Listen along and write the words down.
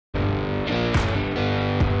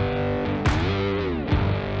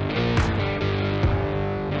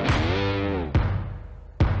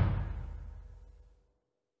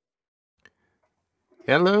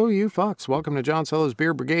Hello, you fucks. Welcome to John Solo's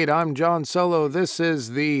Beer Brigade. I'm John Solo. This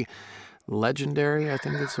is the legendary, I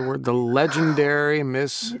think that's the word, the legendary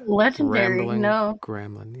Miss Legendary, Rambling no.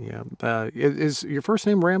 Gramling. Yeah. Is your first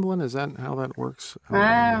name Ramblin? Is that how that works?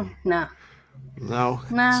 I don't know. No. No.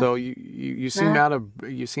 No. So you seem out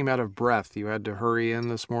of breath. You had to hurry in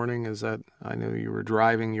this morning. Is that? I know you were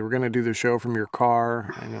driving. You were going to do the show from your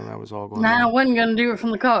car. I know that was all going on. I wasn't going to do it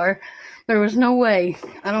from the car. There was no way.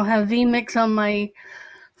 I don't have vMix on my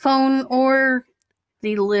phone or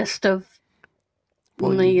the list of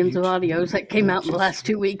millions of audios that came out in the last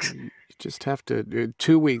 2 weeks. You just have to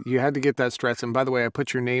 2 weeks. You had to get that stress. And by the way, I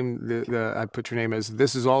put your name. I put your name as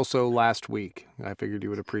this is also last week. I figured you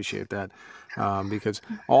would appreciate that because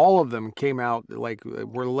all of them came out like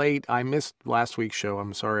we're late. I missed last week's show.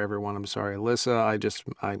 I'm sorry, everyone. I'm sorry, Alyssa. I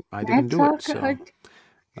didn't do it.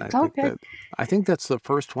 So I think that's the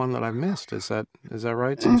first one that I've missed. Is that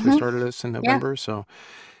right? Since we started this in November, so.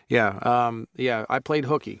 Yeah, I played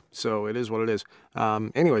hooky, so it is what it is.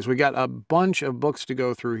 Anyways, we got a bunch of books to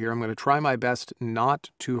go through here. I'm going to try my best not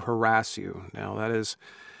to harass you. Now, it's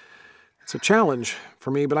a challenge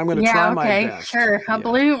for me, but I'm going to try my best. Sure. I'll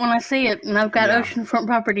believe it when I see it. And I've got oceanfront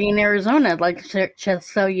property in Arizona I'd like to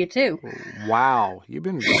sell you, too. Wow. You've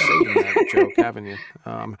been saving that joke, haven't you?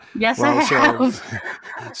 Yes, I have.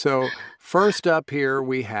 So, first up here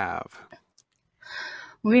we have...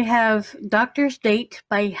 Doctor's Date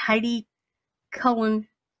by Heidi Cullinan.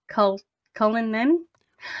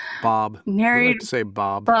 Bob. Narrated, we like to say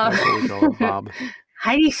Bob. That's what we call her, Bob.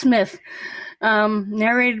 Heidi Smith.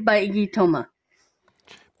 Narrated by Iggy Toma.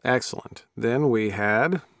 Excellent. Then we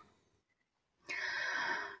had...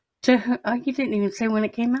 you didn't even say when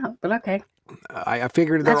it came out, but okay. I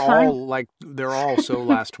figured they're all so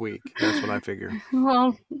last week. That's what I figured.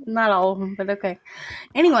 Well, not all of them, but okay.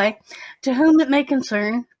 Anyway, To Whom It May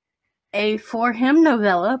Concern, a For Him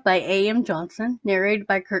novella by A.M. Johnson, narrated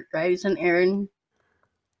by Kurt Graves and Aaron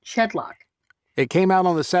Shedlock. It came out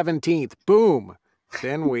on the 17th. Boom.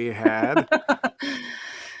 Then we had...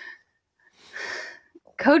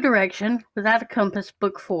 Co-Direction, Without a Compass,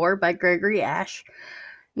 Book 4 by Gregory Ash,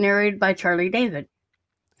 narrated by Charlie David.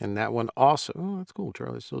 And that one also, that's cool,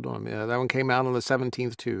 Charlie's still doing it. Yeah, that one came out on the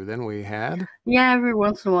 17th, too. Then we had... Yeah, every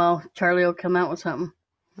once in a while, Charlie will come out with something.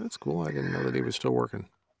 That's cool. I didn't know that he was still working.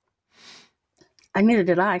 Neither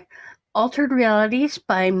did I. Altered Realities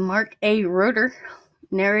by Mark A. Roeder,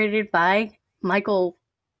 narrated by Michael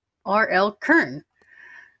R.L. Kern.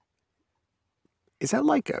 Is that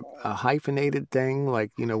like a hyphenated thing? Like,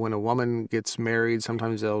 when a woman gets married,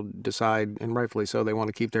 sometimes they'll decide, and rightfully so, they want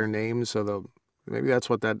to keep their name, so maybe that's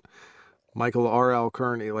what that Michael R.L.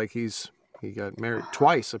 Kern, he got married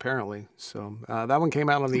twice, apparently. So that one came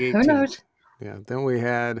out on the 18th. Who knows? Yeah, then we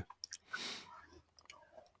had...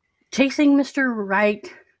 Chasing Mr.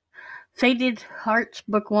 Right, Fated Hearts,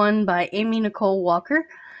 Book 1 by Amy Nicole Walker,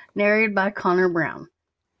 narrated by Connor Brown.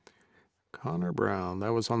 Connor Brown.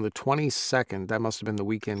 That was on the 22nd. That must have been the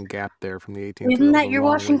weekend gap there from the 18th. Isn't that your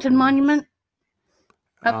Washington Monument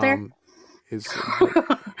up there?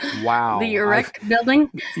 Wow. The erect building?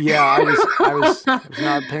 Yeah, I was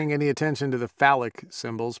not paying any attention to the phallic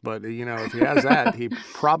symbols, but, if he has that, he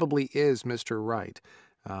probably is Mr. Right.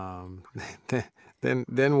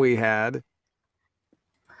 Then we had...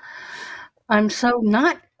 I'm So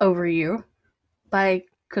Not Over You by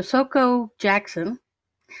Kosoko Jackson,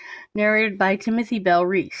 narrated by Timothy Bell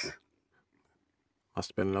Reese. Must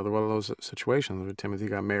have been another one of those situations where Timothy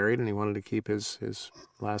got married and he wanted to keep his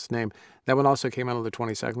last name. That one also came out on the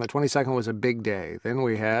 22nd. The 22nd was a big day. Then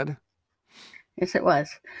we had... Yes, it was.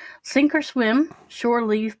 Sink or Swim, Shore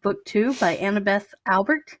Leave, Book 2 by Annabeth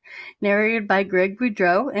Albert, narrated by Greg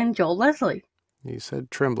Boudreau and Joel Leslie. You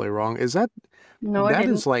said Tremblay wrong. Is that... No, I didn't.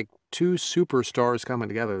 That is like two superstars coming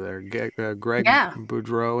together there. Greg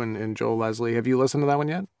Boudreau and Joel Leslie. Have you listened to that one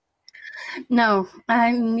yet? No,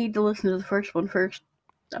 I need to listen to the first one first,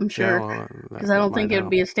 I'm sure, because I don't think it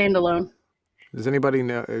would be a standalone. Does anybody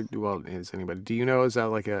know, do you know, is that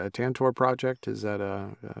like a Tantor project? Is that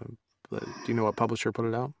do you know what publisher put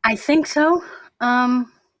it out? I think so.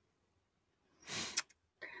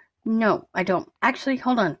 No, I don't. Actually,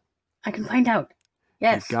 hold on. I can find out.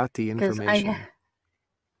 Yes. You got the information.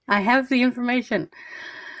 I have the information.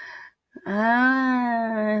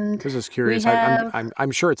 And this is curious.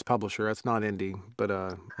 I'm sure it's publisher. That's not indie, but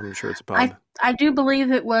I'm sure it's pub. I do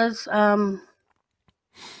believe it was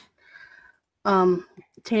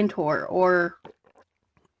Tantor or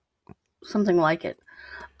something like it.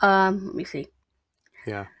 Let me see.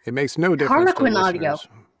 Yeah, it makes no difference. Harlequin Audio.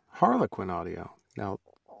 Harlequin Audio. Now,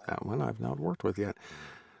 that one I've not worked with yet.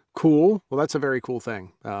 Cool. Well, that's a very cool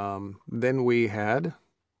thing. Then we had...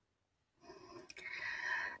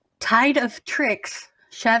 Tide of Tricks,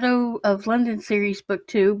 Shadow of London series book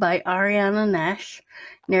 2 by Ariana Nash,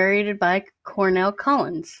 narrated by Cornell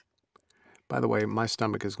Collins. By the way, my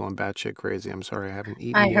stomach is going batshit crazy. I'm sorry, I haven't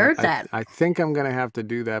eaten I yet. heard that. I think I'm going to have to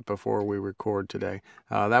do that before we record today.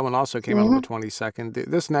 That one also came out on the 22nd.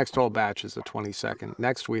 This next whole batch is the 22nd.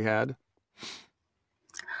 Next we had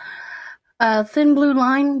Thin Blue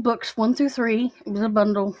Line, books 1 through 3. It was a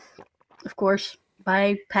bundle, of course,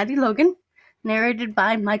 by Patty Logan, narrated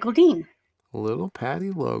by Michael Dean. Little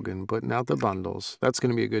Patty Logan putting out the bundles. That's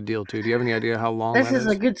going to be a good deal, too. Do you have any idea how long This that is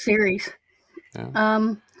a good series.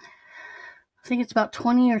 Yeah. I think it's about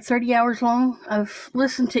 20 or 30 hours long. I've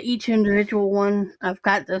listened to each individual one. I've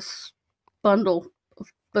got this bundle,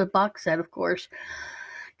 the box set, of course,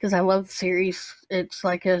 because I love the series. It's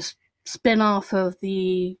like a spin-off of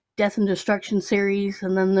the Death and Destruction series,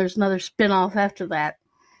 and then there's another spin-off after that.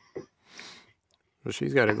 Well,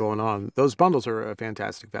 she's got it going on. Those bundles are a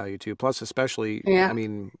fantastic value, too. Plus, especially, I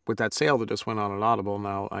mean, with that sale that just went on Audible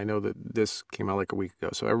now, I know that this came out like a week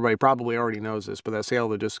ago, so everybody probably already knows this, but that sale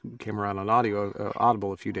that just came around on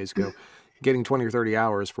Audible a few days ago, getting 20 or 30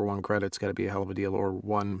 hours for one credit's got to be a hell of a deal, or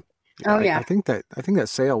one. I think that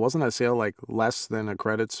sale, wasn't that sale like less than a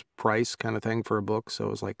credit's price kind of thing for a book? So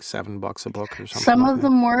it was like $7 a book or something. Some of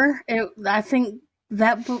them were. I think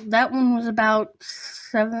that one was about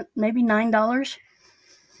 $7, maybe $9.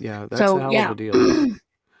 Yeah, that's a hell of a deal.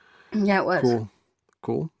 Yeah, it was.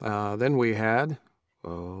 Cool. Then we had, I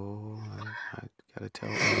gotta tell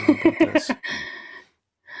you about this.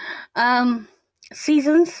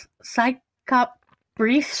 Seasons, Psychop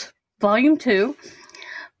Briefs, Volume 2,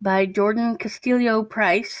 by Jordan Castillo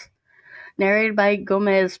Price, narrated by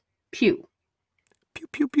Gomez Pugh. Pew,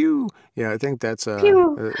 pew, pew. Yeah, I think that's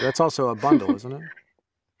also a bundle, isn't it?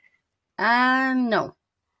 No.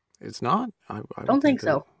 It's not? I don't think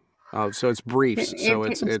so. Oh, so it's briefs. So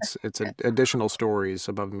it's additional stories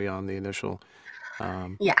above and beyond the initial.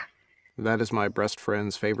 Yeah. That is my best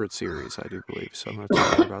friend's favorite series, I do believe. So I'm going to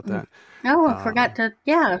talk to her about that. Oh, I forgot to.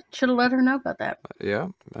 Yeah, should have let her know about that. Yeah.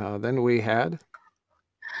 Then we had.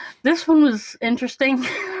 This one was interesting.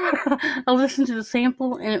 I listened to the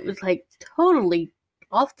sample and it was like totally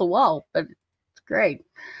off the wall, but it's great.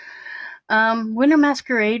 Winter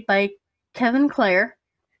Masquerade by Kevin Clare,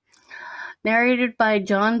 narrated by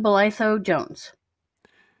John Belitho Jones.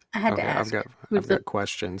 I had to ask. I've got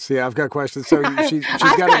questions. Yeah, I've got questions. So she's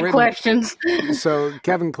got it written. Questions. So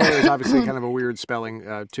Kevin Clare is obviously kind of a weird spelling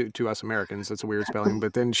to us Americans. It's a weird spelling,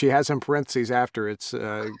 but then she has some parentheses after. It's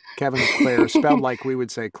Kevin Clare, spelled like we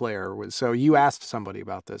would say Claire. So you asked somebody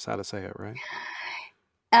about this, how to say it, right?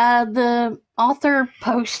 The author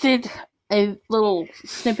posted a little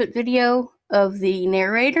snippet video of the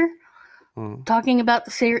narrator talking about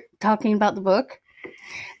the book.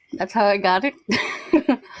 That's how I got it.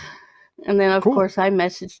 And then, of course, I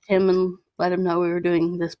messaged him and let him know we were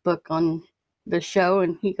doing this book on the show.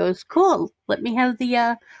 And he goes, cool, let me have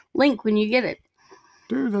the link when you get it.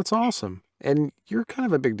 Dude, that's awesome. And you're kind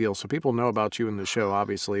of a big deal, so people know about you in the show,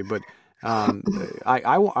 obviously. But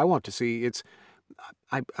I want to see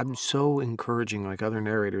I'm so encouraging like other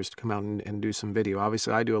narrators to come out and do some video.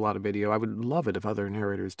 Obviously, I do a lot of video. I would love it if other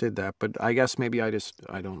narrators did that, but I guess maybe I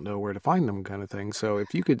don't know where to find them, kind of thing. So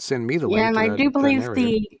if you could send me the link, and I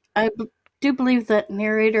do believe that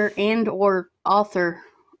narrator and or author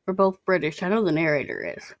are both British. I know the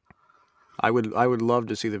narrator is. I would love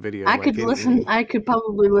to see the video. I could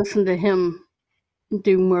probably listen to him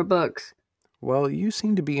do more books. Well, you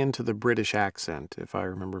seem to be into the British accent, if I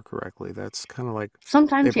remember correctly. That's kind of like...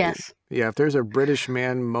 Sometimes, yes. Yeah, if there's a British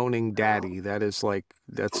man moaning daddy, that is like...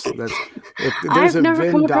 There's I've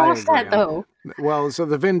never come across that, though. Well, so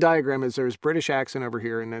the Venn diagram is there's British accent over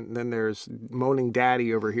here, and then there's moaning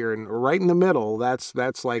daddy over here, and right in the middle, that's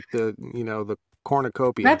like the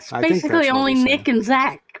cornucopia. That's basically only Nick and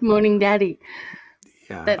Zach moaning daddy.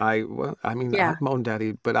 Yeah, I moan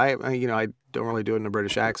daddy, but I don't really do it in a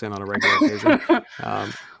British accent on a regular occasion.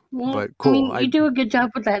 But cool. You do a good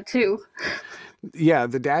job with that too. Yeah,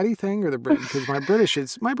 the daddy thing, or because my British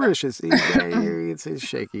is it's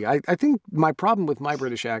shaky. I think my problem with my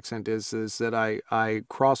British accent is that I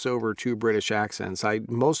cross over two British accents.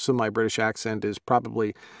 Most of my British accent is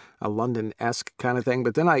probably a London-esque kind of thing,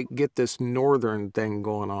 but then I get this northern thing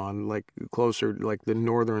going on, like closer, like the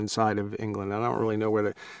northern side of England. I don't really know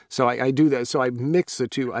where so I do that. So I mix the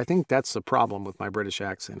two. I think that's the problem with my British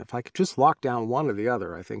accent. If I could just lock down one or the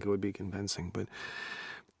other, I think it would be convincing, but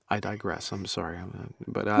I digress. I'm sorry.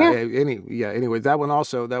 Anyway, that one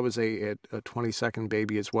also, that was a 22nd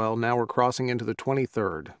baby as well. Now we're crossing into the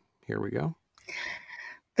 23rd. Here we go.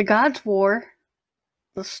 The Gods' War,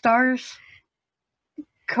 The Stars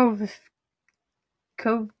Corvady.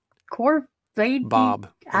 Bob.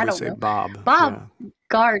 I We don't say know. Bob. Bob Yeah.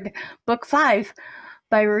 Guard, Book 5,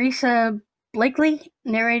 by Risa Blakely,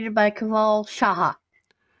 narrated by Kaval Shaha.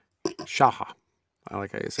 Shaha. I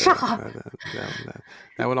like how you say Shaha.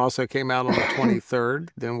 that one also came out on the 23rd.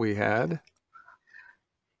 Then we had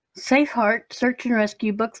Safe Heart, Search and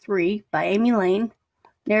Rescue, Book 3, by Amy Lane,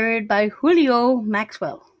 narrated by Julio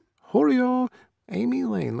Maxwell. Julio, Amy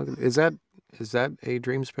Lane. Look, is that a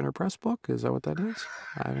Dream Spinner Press book? Is that what that is?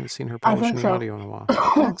 I haven't seen her publishing an audio in a while.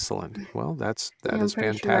 Excellent. Well, that is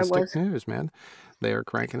fantastic news, man. They are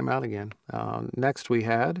cranking them out again. Next we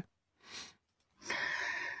had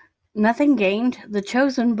Nothing Gained, The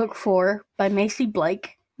Chosen, Book 4, by Macy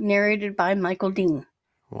Blake, narrated by Michael Dean.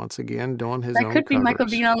 Once again doing his that own could be covers. Michael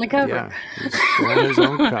Dean on the cover. Yeah, he's doing his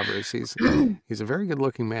own covers. He's a very good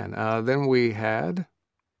looking man. Then we had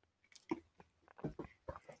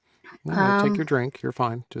take your drink. You're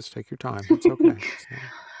fine. Just take your time. It's okay.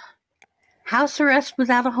 House Arrest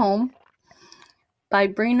Without a Home, by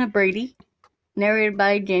Brina Brady, narrated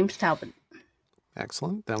by James Talbot.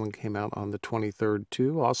 Excellent. That one came out on the 23rd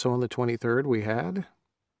too. Also on the 23rd we had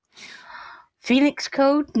Phoenix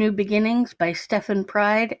Code, New Beginnings, by Stephen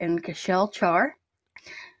Pride and Cashel Char,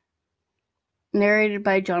 narrated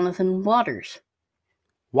by Jonathan Waters.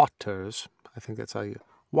 Waters. I think that's how you...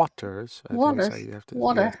 Waters. I think that's how you have to...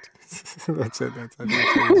 Water. Yeah. That's it. That's how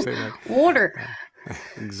you say that. Water.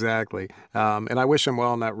 Exactly. And I wish him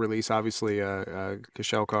well on that release. Obviously,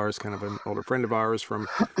 Cashel Carr is kind of an older friend of ours from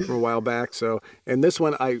a while back. So, and this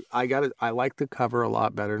one, I like the cover a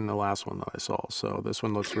lot better than the last one that I saw. So this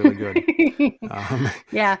one looks really good.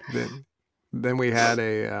 Yeah. Then we had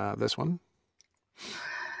this one.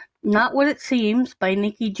 Not What It Seems, by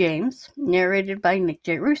Nikki James, narrated by Nick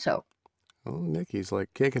J. Russo. Oh, Nikki's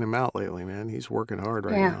like kicking him out lately, man. He's working hard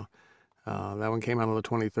right now. That one came out on the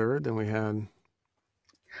 23rd. Then we had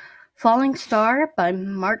Falling Star, by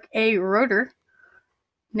Mark A. Roeder,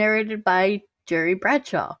 narrated by Jerry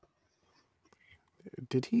Bradshaw.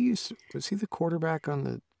 Was he the quarterback on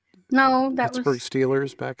the No, that Pittsburgh was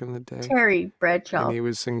Steelers back in the day? Terry Bradshaw. And he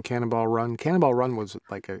was in Cannonball Run. Cannonball Run was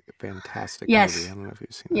like a fantastic movie. I don't know if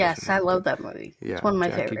you've seen that. Yes, I love that movie. Yeah, it's one of my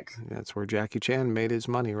favorites. That's where Jackie Chan made his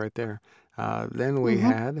money right there. Then we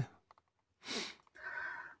had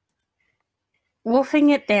Wolfing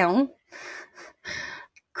It Down,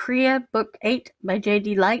 Kriya, Book 8, by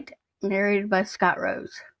J.D. Light, narrated by Scott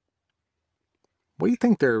Rose. What do you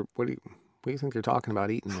think they're talking about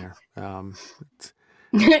eating there?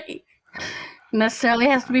 Necessarily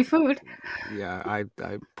has to be food. Yeah, I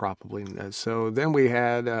probably. So then we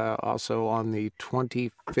had also on the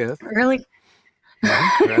 25th. Really?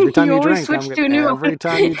 Every time you drink, every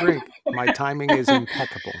time you drink, my timing is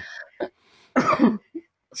impeccable.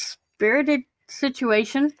 Spirited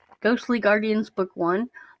Situation, Ghostly Guardians, Book 1,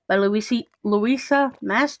 by Louisa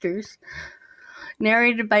Masters,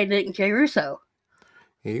 narrated by Nick J. Russo.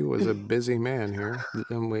 He was a busy man here.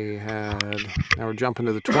 Then we had, now we're jumping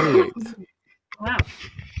to the 28th. Wow.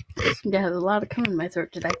 I seem to have a lot of cum in my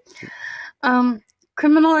throat today.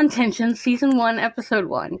 Criminal Intention, Season 1, Episode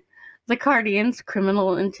 1. The Guardians,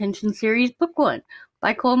 Criminal Intention Series, Book 1,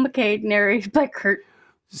 by Cole McCade, narrated by Kurt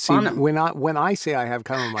Bonham. When I say I have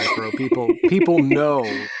cum in my throat, people know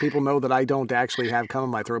that I don't actually have cum in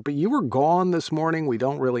my throat. But you were gone this morning. We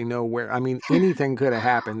don't really know where. I mean, anything could have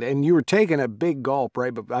happened, and you were taking a big gulp,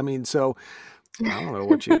 right? But I mean, so I don't know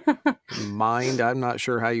what you mind. I'm not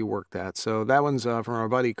sure how you work that. So that one's from our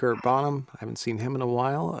buddy Kurt Bonham. I haven't seen him in a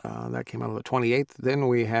while. That came out on the 28th. Then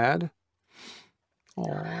we had.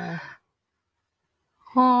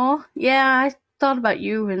 Aw, yeah, I thought about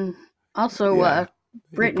you and also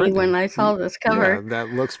Brittany when I saw this cover. Yeah, that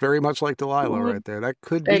looks very much like Delilah right there. That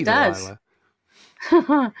could be Delilah.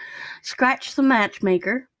 Scratch the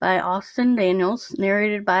Matchmaker, by Austin Daniels,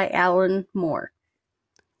 narrated by Alan Moore.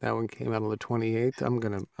 That one came out on the 28th. I'm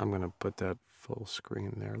gonna put that full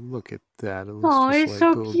screen there. Look at that. It looks just it's like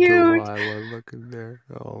so cute. Delilah. Look at there.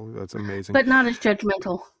 Oh, that's amazing. But not as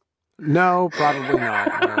judgmental. No, probably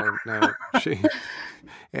not. No.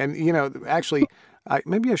 And actually,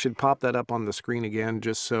 maybe I should pop that up on the screen again,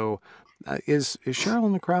 just so. Is Cheryl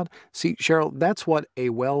in the crowd? See, Cheryl, that's what a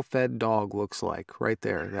well-fed dog looks like, right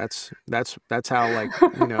there. That's how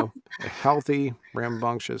healthy,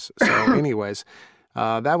 rambunctious. So, anyways,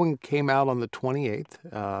 that one came out on the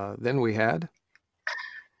 28th. Then we had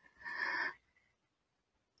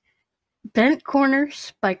Bent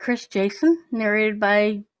Corners, by Chris Jason, narrated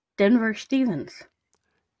by Denver Stevens.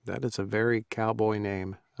 That is a very cowboy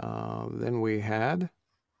name. Then we had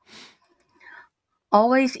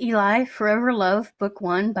Always Eli, Forever Love, Book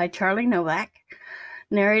 1, by Charlie Novak,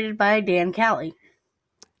 narrated by Dan Callie.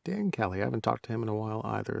 Dan Kelly, I haven't talked to him in a while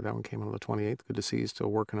either. That one came on the 28th. Good to see he's still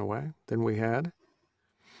working away. Then we had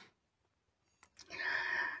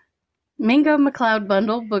Mingo McLeod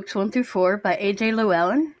Bundle, Books 1 through 4 by A.J.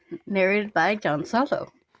 Llewellyn, narrated by John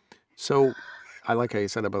Solo. So, I like how you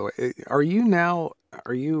said that, by the way. Are you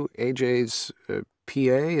AJ's PA?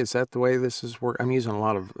 Is that the way this is working? I'm using a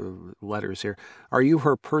lot of letters here. Are you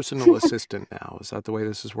her personal assistant now? Is that the way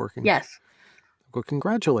this is working? Yes. Well,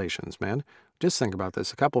 congratulations, man. Just think about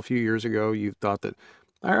this. A few years ago, you thought that.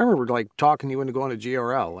 I remember like talking you into going to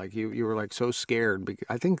GRL. Like you were like so scared.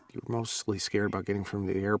 I think you were mostly scared about getting from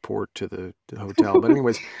the airport to the hotel. But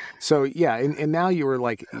anyways, so yeah, and now you're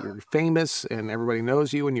famous and everybody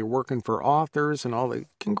knows you and you're working for authors and all that.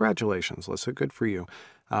 Congratulations, Lissa. Good for you.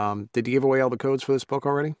 Did you give away all the codes for this book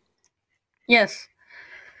already? Yes.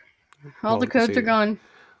 All the codes are gone.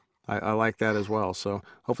 I like that as well. So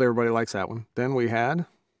hopefully everybody likes that one. Then we had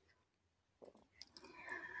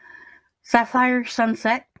Sapphire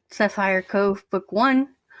Sunset, Sapphire Cove, Book 1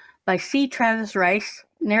 by C. Travis Rice,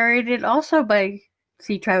 narrated also by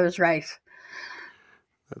C. Travis Rice.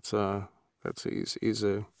 He's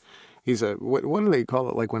a what do they call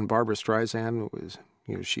it? Like when Barbara Streisand was,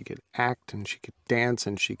 she could act and she could dance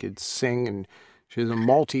and she could sing and she's a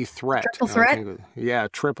multi-threat. Triple threat? Yeah,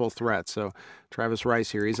 triple threat. So Travis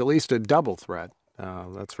Rice here, he's at least a double threat.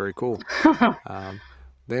 That's very cool.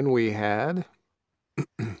 Then we had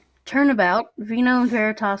Turnabout, Vino and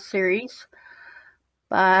Veritas series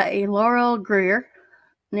by Laurel Greer,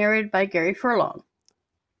 narrated by Gary Furlong.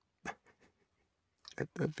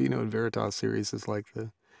 That Vino and Veritas series is like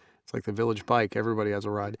the Village Bike. Everybody has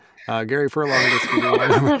a ride. Gary Furlong gets to do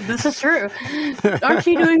one. This is true. Aren't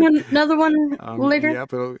you doing another one later?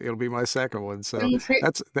 Yep, it'll be my second one. So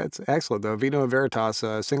that's excellent, though. Vino and Veritas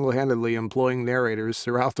single-handedly employing narrators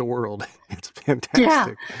throughout the world. It's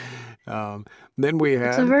fantastic. Yeah. Then we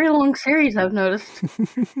had... It's a very long series, I've noticed.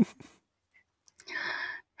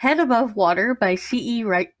 Head Above Water by C.E.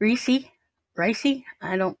 Ricey?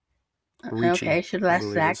 I don't... Ricci, okay, I should have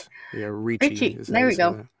asked Zach. Yeah, Ricci. There we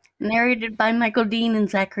go. Narrated by Michael Dean and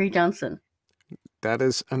Zachary Johnson. That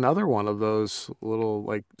is another one of those little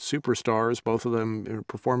like superstars, both of them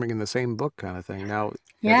performing in the same book kind of thing. Now,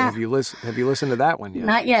 yeah. Have you listened to that one yet?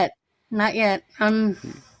 Not yet.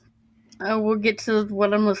 We'll get to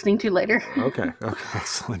what I'm listening to later. Okay,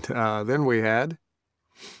 excellent. Then we had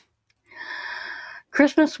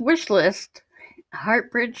Christmas Wish List,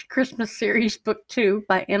 Heartbridge Christmas Series Book 2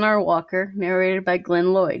 by N.R. Walker, narrated by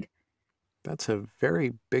Glenn Lloyd. That's a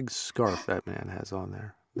very big scarf that man has on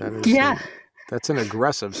there. That is, yeah. That's an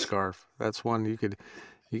aggressive scarf. That's one you could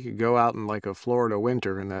go out in like a Florida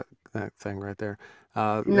winter in that thing right there.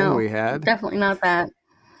 Then we had... definitely not that.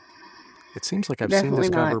 It seems like I've seen this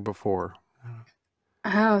cover before.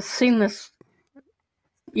 I've seen this.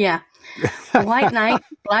 Yeah. White Knight,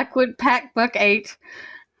 Blackwood Pack Book 8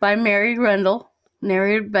 by Mary Rundle,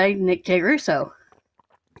 narrated by Nick J. Russo.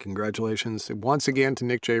 Congratulations once again to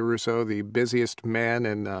Nick J. Russo, the busiest man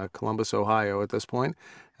in Columbus, Ohio at this point.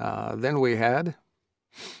 Then we had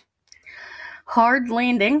Hard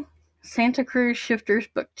Landing, Santa Cruz Shifters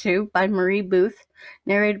Book 2 by Marie Booth,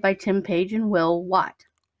 narrated by Tim Page and Will Watt.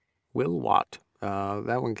 Will Watt.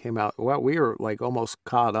 That one came out. Well, we were like almost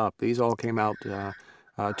caught up. These all came out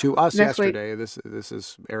to us yesterday. This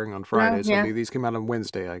is airing on Friday, so these came out on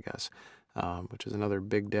Wednesday, I guess, which is another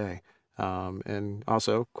big day. And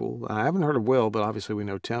also, cool. I haven't heard of Will, but obviously we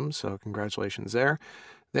know Tim, so congratulations there.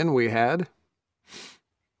 Then we had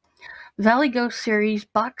Valley Ghost Series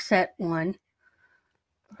Box Set 1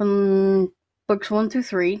 from Books 1 through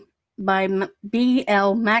 3 by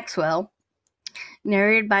B.L. Maxwell,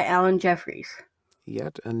 narrated by Alan Jeffries.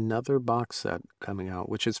 Yet another box set coming out,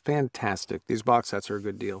 which is fantastic. These box sets are a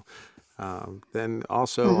good deal. Then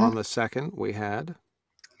also on the 2nd, we had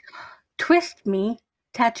Twist Me,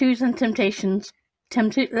 Tattoos and Temptations,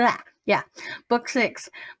 Book 6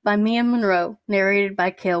 by Mia Monroe, narrated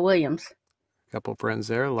by Cale Williams. A couple friends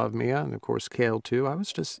there, love Mia, and of course Cale too. I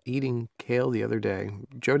was just eating kale the other day.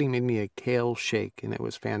 Jody made me a kale shake, and it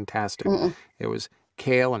was fantastic. It was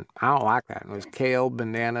kale, and I don't like that. It was kale,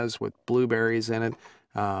 bananas with blueberries in it,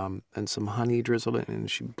 and some honey drizzled in,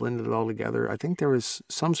 and she blended it all together. I think there was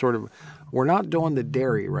some sort of, we're not doing the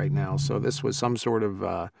dairy right now, so this was some sort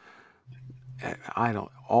of,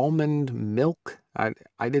 almond milk. I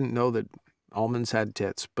didn't know that almonds had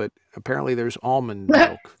tits, but apparently there's almond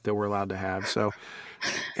milk that we're allowed to have. So,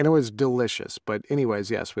 and it was delicious. But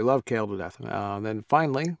anyways, yes, we love kale to death. Then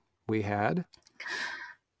finally, we had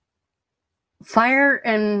Fire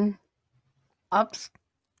and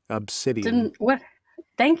Obsidian. What?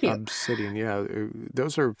 Thank you. Obsidian, yeah.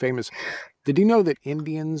 Those are famous. Did you know that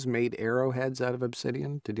Indians made arrowheads out of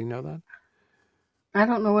obsidian? Did you know that? I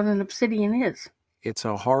don't know what an obsidian is. It's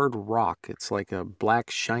a hard rock. It's like a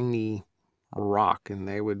black, shiny rock, and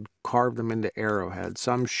they would carve them into arrowheads.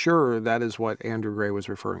 So I'm sure that is what Andrew Gray was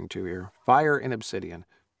referring to here. Fire and obsidian.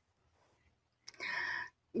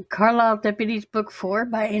 Carlisle Deputies Book 4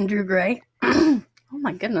 by Andrew Gray. Oh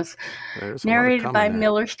my goodness. There's Narrated by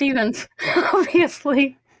Miller Stevens,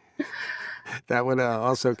 obviously. That one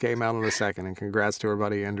also came out in a second, and congrats to our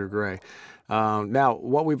buddy Andrew Gray. Now,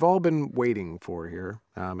 what we've all been waiting for here,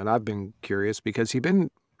 and I've been curious because you've been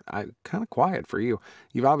kind of quiet for you.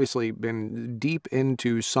 You've obviously been deep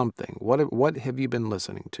into something. What have you been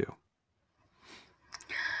listening to?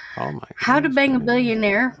 Oh my! How to Bang a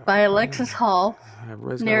Billionaire by Alexis Hall,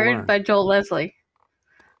 narrated by Joel Leslie.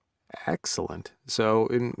 Excellent. So,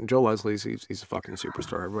 Joel Leslie's he's a fucking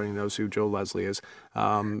superstar. Everybody knows who Joel Leslie is.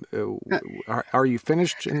 Are you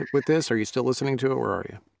finished with this? Are you still listening to it? Where are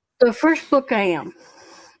you? The first book I am.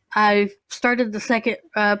 I started the second.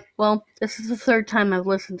 Well, this is the third time I've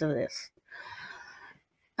listened to this.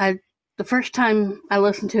 The first time I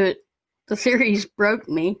listened to it, the series broke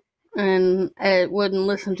me, and I wouldn't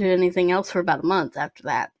listen to anything else for about a month after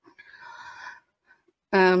that.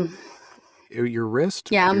 Your wrist?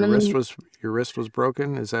 Yeah, your wrist was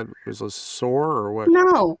broken. Is it sore or what?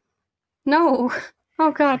 No.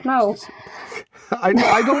 Oh God, no.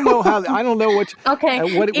 I don't know how. I don't know what. Okay,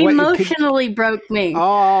 emotionally broke me.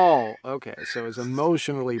 Oh, okay. So it's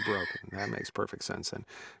emotionally broken. That makes perfect sense then.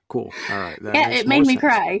 Cool. All right. Yeah, it made me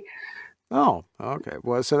cry. Oh, okay.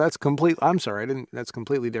 Well, so that's complete. I'm sorry. That's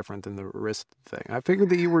completely different than the wrist thing. I figured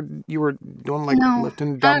that you were doing like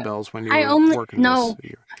lifting dumbbells when you were working. No,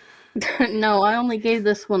 I only gave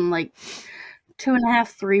this one like 2.5,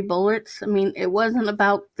 3 bullets. I mean, it wasn't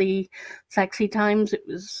about the sexy times. It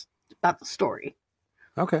was about the story.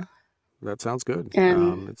 Okay, that sounds good.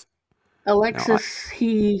 And Alexis,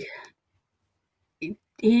 he,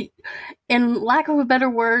 in lack of a better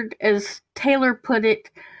word, as Taylor put it,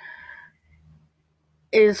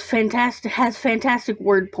 is fantastic. Has fantastic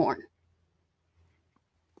word porn.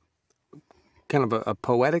 Kind of a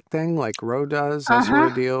poetic thing, like Roe does. That sort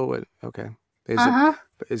of deal. Okay.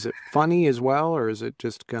 Is it funny as well, or is it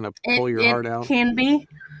just kind of pull your heart out? It can be.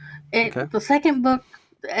 The second book,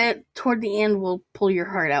 toward the end, will pull your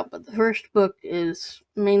heart out, but the first book is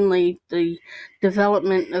mainly the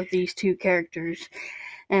development of these two characters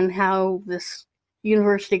and how this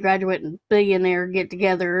university graduate and billionaire get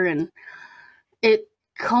together, and it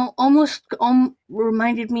almost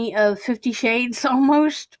reminded me of 50 Shades,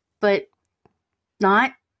 almost, but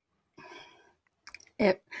not.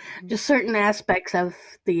 Just certain aspects of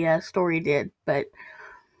the story did, but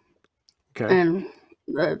and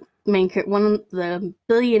the the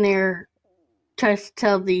billionaire tries to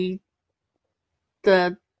tell the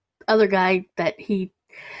other guy that he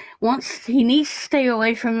needs to stay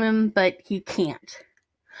away from him, but he can't.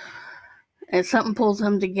 And something pulls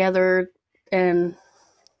them together, and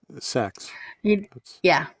sex. That's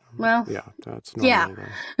normal.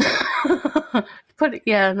 Put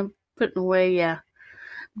it away. Yeah.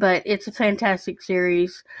 But it's a fantastic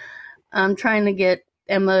series. I'm trying to get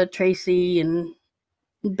Emma, Tracy, and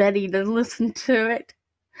Betty to listen to it.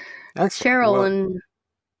 Excellent.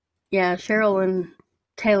 Cheryl and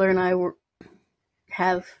Taylor and I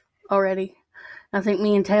have already. I think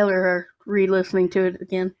me and Taylor are re-listening to it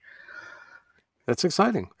again. That's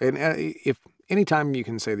exciting. And if anytime you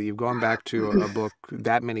can say that you've gone back to a book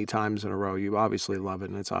that many times in a row, you obviously love it,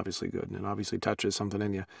 and it's obviously good, and it obviously touches something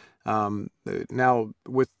in you. Now,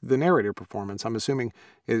 with the narrator performance, I'm assuming,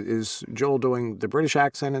 is Joel doing the British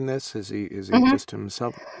accent in this? Is he just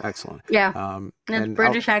himself? Excellent. Yeah, it's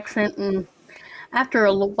British accent, and after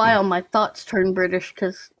a while, my thoughts turned British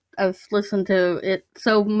because I've listened to it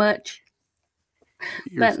so much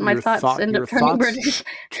that my thoughts end up turning British.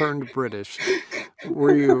 Turned British.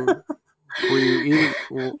 Were you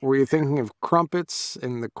thinking of crumpets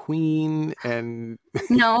and the Queen and?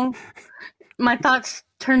 No, my thoughts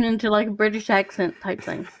turned into like a British accent type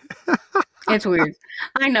thing. It's weird.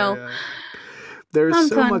 I know. There's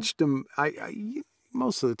so much to.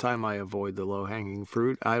 Most of the time I avoid the low hanging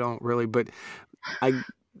fruit. I don't really, but I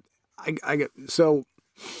get so.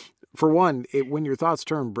 For one, when your thoughts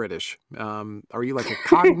turn British, are you like a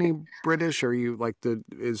Cockney British? Or are you like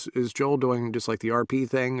is Joel doing just like the RP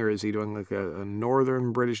thing, or is he doing like a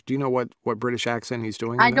Northern British? Do you know what British accent he's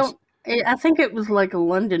doing? I don't. I think it was like a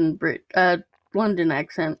London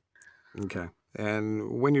accent. Okay,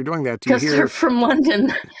 and when you're doing that, do you hear? Because hear they're from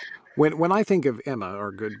London. When I think of Emma,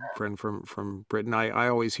 our good friend from Britain, I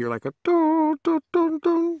always hear like a dun, dun, dun,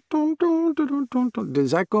 dun, dun, dun, dun, dun, dun, dun.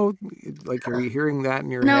 Does that go like, are you hearing that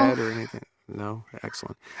in your No, head or anything? No?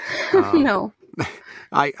 Excellent. Um, no.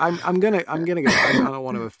 I'm gonna go. I don't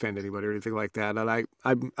want to offend anybody or anything like that. And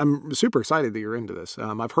I'm super excited that you're into this.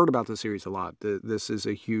 I've heard about the series a lot. This is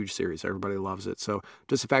a huge series. Everybody loves it. So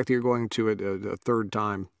just the fact that you're going to it a third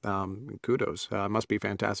time, kudos. Must be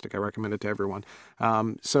fantastic. I recommend it to everyone.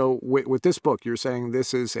 So with this book, you're saying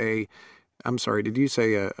this is a. I'm sorry. Did you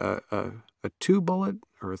say a 2 bullet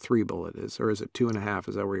or a 3 bullet or is it 2.5?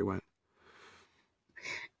 Is that where you went?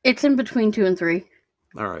 It's in between 2 and 3.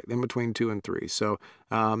 All right, in between 2 and 3. So,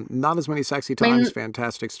 not as many sexy I times. mean,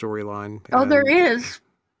 Fantastic storyline. oh, there And is.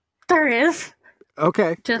 There is.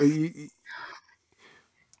 okay, Just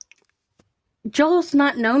Joel's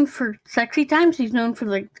not known for sexy times. He's known for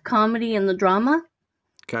like the comedy and the drama.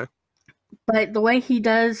 okay, But the way he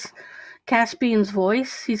does Caspian's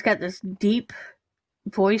voice, he's got this deep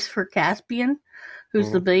voice for Caspian,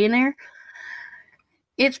 who's the billionaire.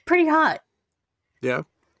 It's pretty hot. yeah.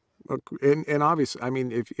 And obviously, I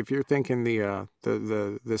mean, if you're thinking the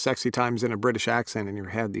sexy times in a British accent in your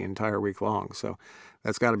head the entire week long, so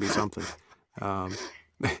that's got to be something. Um,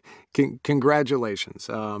 congratulations.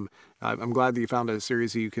 I'm glad that you found a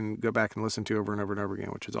series that you can go back and listen to over and over and over again,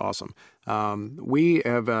 which is awesome. We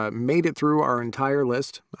have made it through our entire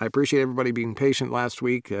list. I appreciate everybody being patient last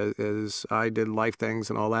week as I did life things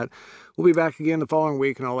and all that. We'll be back again the following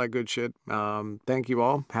week and all that good shit. Thank you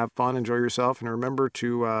all. Have fun. Enjoy yourself. And remember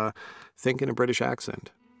to think in a British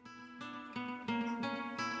accent.